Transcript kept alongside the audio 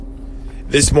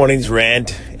This morning's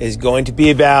rant is going to be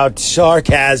about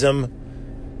sarcasm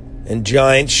and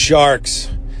giant sharks.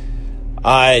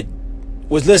 I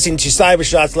was listening to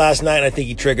Cybershots last night, and I think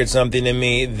he triggered something in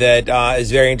me that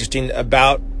is very interesting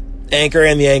about Anchor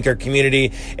and the Anchor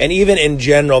community, and even in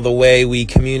general, the way we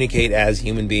communicate as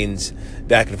human beings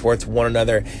back and forth to one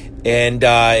another. And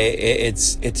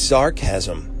it's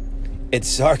sarcasm. It's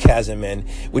sarcasm, and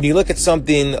when you look at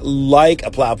something like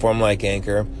a platform like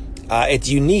Anchor, it's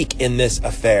unique in this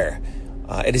affair.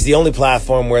 It is the only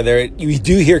platform where you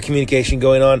do hear communication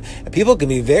going on, and people can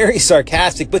be very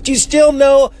sarcastic, but you still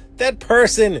know that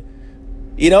person,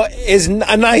 is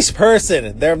a nice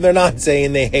person. They're not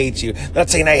saying they hate you. They're not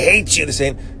saying I hate you. They're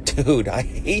saying, dude, I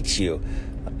hate you.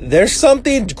 There's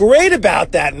something great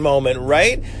about that moment,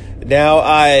 right?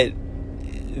 Now,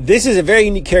 this is a very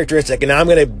unique characteristic, and I'm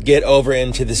going to get over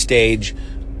into the stage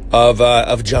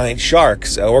of giant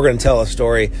sharks. We're going to tell a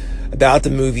story about the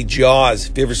movie Jaws.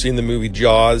 If you've ever seen the movie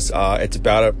Jaws, it's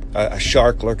about a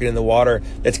shark lurking in the water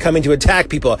that's coming to attack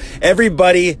people.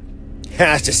 Everybody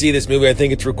has to see this movie. I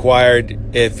think it's required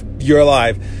if you're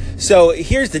alive. So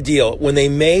here's the deal. When they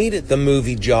made the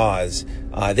movie Jaws,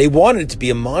 they wanted it to be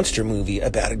a monster movie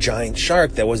about a giant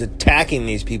shark that was attacking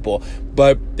these people.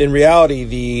 But in reality,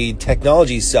 the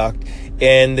technology sucked,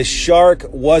 and the shark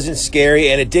wasn't scary,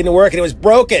 and it didn't work, and it was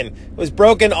broken. It was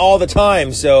broken all the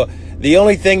time. So the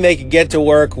only thing they could get to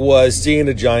work was seeing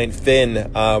a giant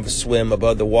fin swim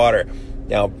above the water.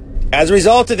 Now, as a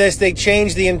result of this, they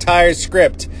changed the entire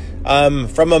script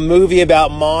from a movie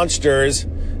about monsters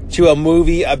to a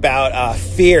movie about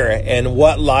fear and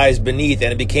what lies beneath,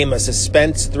 and it became a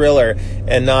suspense thriller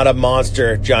and not a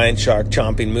monster giant shark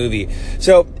chomping movie.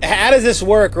 So how does this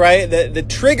work, right? The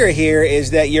trigger here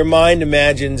is that your mind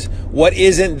imagines what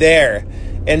isn't there.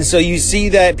 And so you see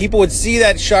that people would see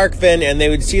that shark fin and they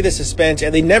would see the suspense,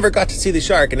 and they never got to see the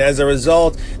shark. And as a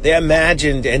result, they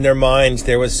imagined in their minds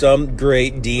there was some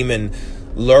great demon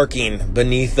lurking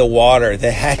beneath the water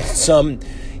that had some,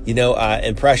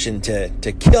 impression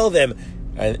to kill them.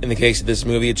 In the case of this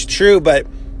movie, it's true, but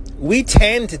we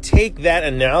tend to take that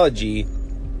analogy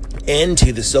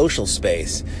into the social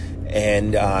space.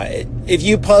 And if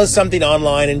you post something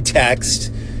online in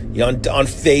text, on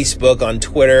Facebook, on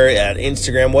Twitter, at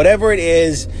Instagram, whatever it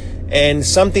is, and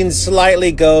something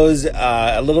slightly goes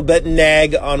a little bit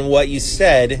nag on what you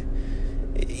said,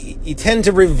 you tend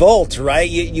to revolt, right?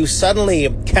 You suddenly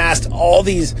cast all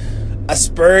these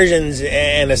aspersions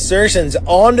and assertions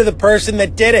onto the person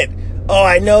that did it. Oh,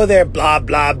 I know they're blah,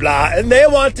 blah, blah, and they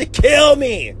want to kill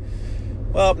me.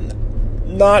 Well,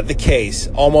 not the case.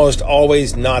 Almost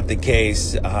always not the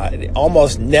case.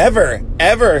 Almost never,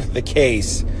 ever the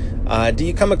case. Do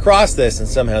you come across this? And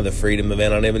somehow the freedom of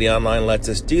anonymity online lets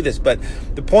us do this. But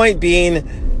the point being,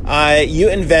 you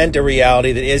invent a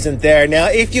reality that isn't there. Now,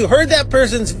 if you heard that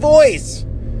person's voice,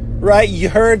 right, you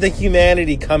heard the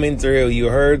humanity coming through, you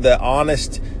heard the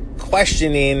honest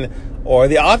questioning or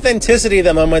the authenticity of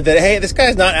the moment that, hey, this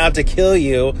guy's not out to kill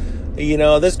you.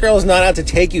 This girl's not out to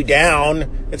take you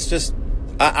down. It's just,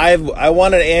 I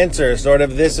want an answer, sort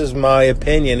of, this is my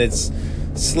opinion. It's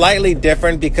slightly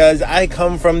different because I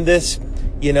come from this,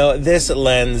 this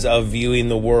lens of viewing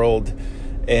the world.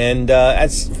 And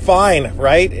that's fine,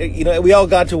 right? We all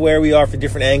got to where we are for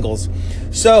different angles.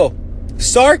 So,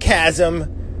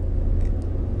 sarcasm,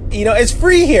 it's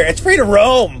free here. It's free to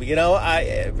roam.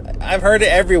 I've heard it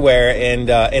everywhere, and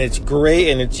it's great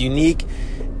and it's unique,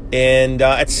 and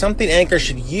it's something Anchor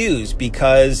should use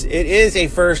because it is a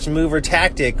first mover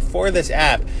tactic for this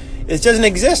app. It doesn't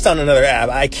exist on another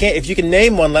app. If you can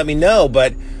name one, let me know.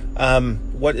 But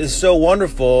what is so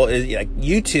wonderful is,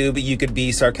 YouTube, you could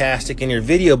be sarcastic in your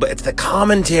video, but it's the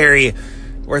commentary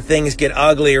where things get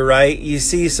ugly, right? You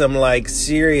see some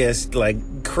serious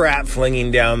crap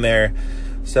flinging down there.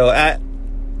 So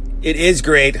it is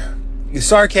great.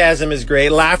 Sarcasm is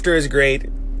great. Laughter is great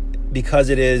because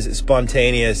it is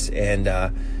spontaneous, and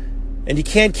you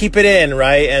can't keep it in,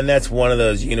 right? And that's one of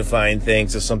those unifying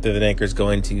things of something that Anchor is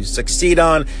going to succeed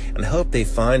on, and I hope they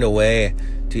find a way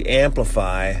to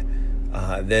amplify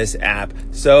this app.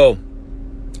 So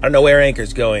I don't know where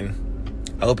Anchor's going.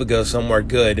 I hope it goes somewhere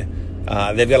good.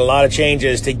 They've got a lot of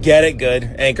changes to get it good.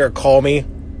 Anchor, call me,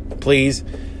 please.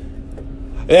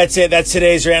 That's it. That's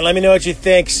today's rant. Let me know what you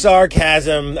think.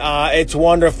 Sarcasm, it's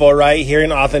wonderful, right?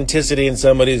 Hearing authenticity in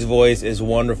somebody's voice is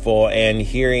wonderful, and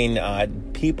hearing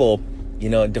people,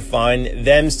 define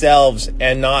themselves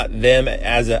and not them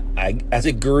as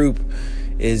a group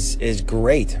is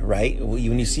great, right?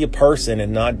 When you see a person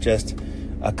and not just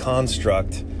a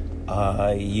construct,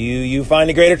 you find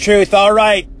a greater truth. All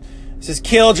right. This is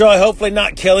Killjoy, hopefully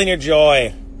not killing your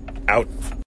joy. Out.